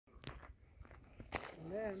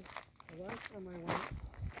And then, the last time I went, I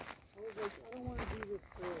was like, I don't want to do this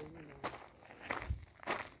trail anymore.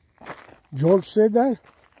 George said that?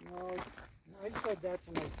 No, I said that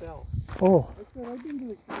to myself. Oh. I said, I've been to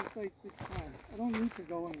the campsite 6 times. I don't need to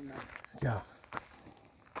go anymore. Yeah.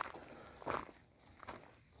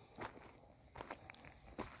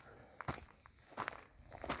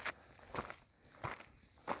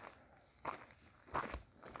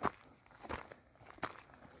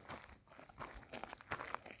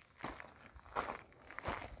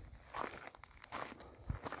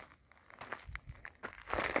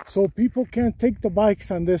 So people can't take the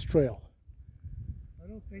bikes on this trail? I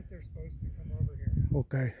don't think they're supposed to come over here.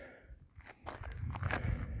 Okay.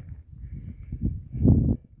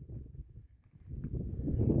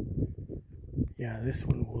 Yeah, this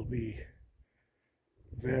one will be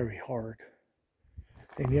very hard.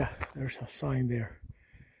 And yeah, there's a sign there.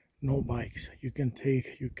 No bikes. You can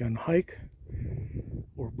hike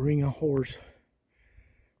or bring a horse.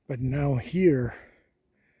 But now here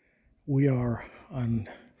we are on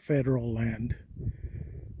federal land,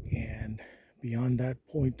 and beyond that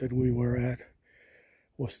point that we were at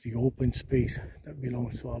was the open space that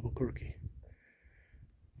belongs to Albuquerque.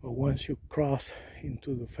 But once you cross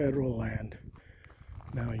into the federal land,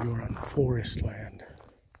 now you're on forest land.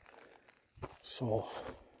 So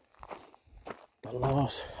the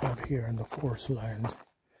laws out here in the forest lands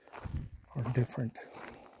are different.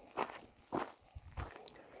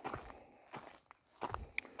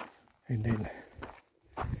 And then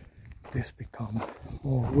this become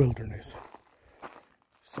more wilderness.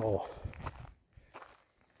 So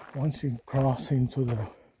once you cross into the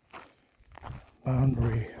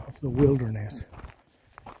boundary of the wilderness,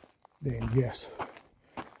 then yes,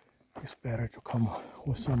 it's better to come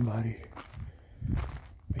with somebody,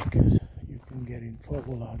 because you can get in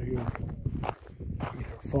trouble out here,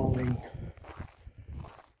 either falling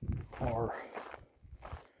or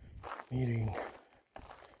meeting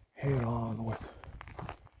head on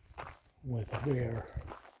with a bear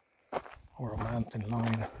or a mountain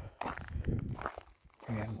lion.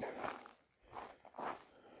 And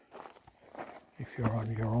if you're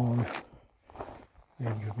on your own,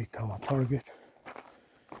 then you become a target.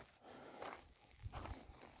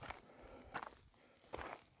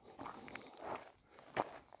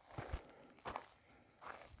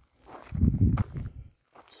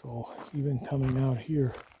 So even coming out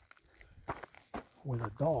here with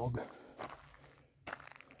a dog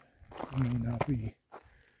may not be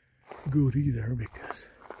good either, because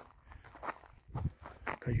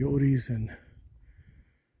coyotes and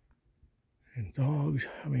dogs,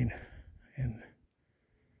 I mean, and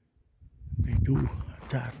they do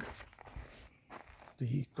attack. They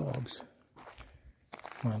eat dogs.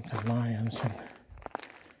 Mountain lions and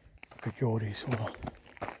coyotes will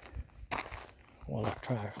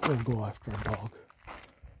go after a dog.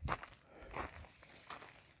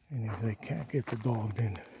 And if they can't get the dog,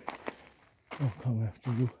 then they'll come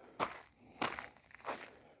after you.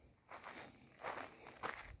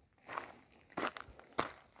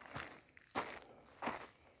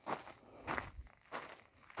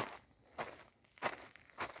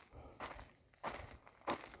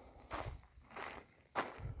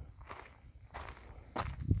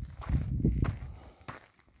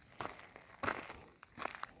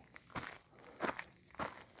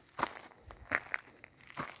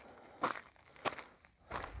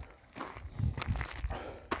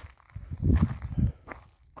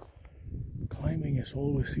 Climbing is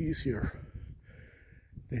always easier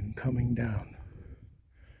than coming down,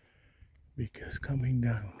 because coming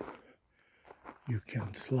down you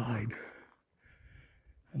can slide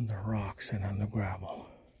on the rocks and on the gravel,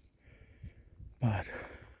 but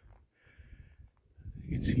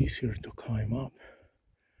it's easier to climb up.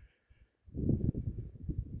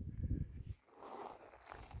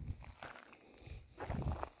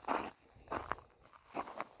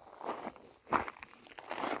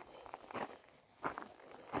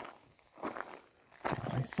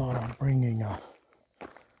 I thought of bringing a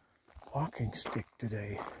walking stick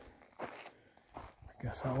today,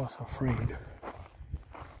 because I was afraid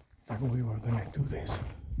that we were going to do this.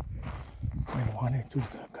 I wanted to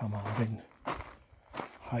come out and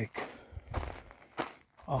hike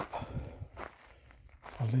up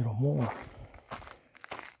a little more,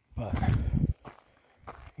 but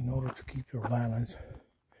in order to keep your balance,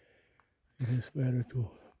 it is better to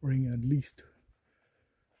bring at least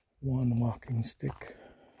one walking stick.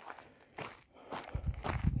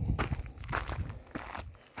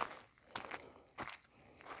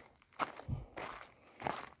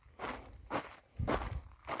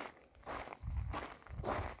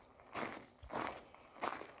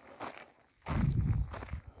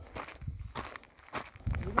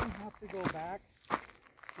 go back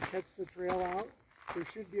to catch the trail out, there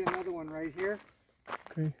should be another one right here.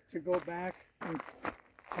 Okay. To go back and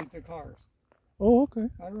take the cars. Oh, okay.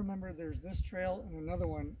 I remember there's this trail and another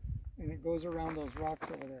one, and it goes around those rocks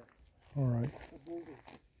over there. All right. The boulder.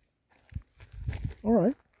 All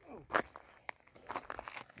right. Oh.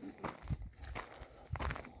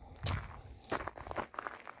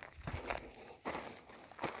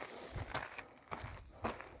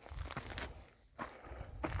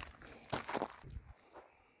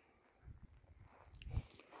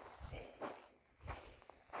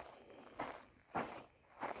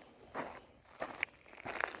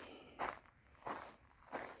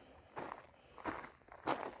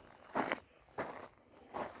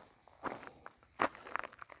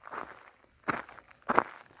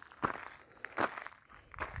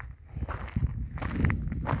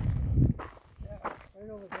 Right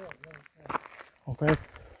over there. Okay. I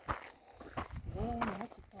don't want to have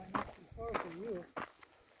to climb up too far for you.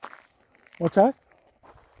 What's that?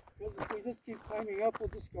 Because if we just keep climbing up, we'll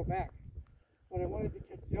just go back. But I wanted to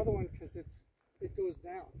catch the other one because it goes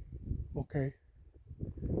down. Okay.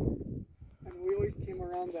 And we always came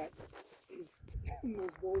around that those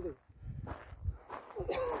boulders.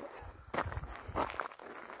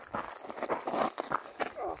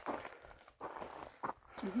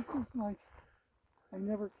 This is like, I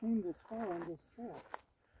never came this far on this trail.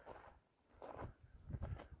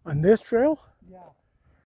 On this trail? Yeah.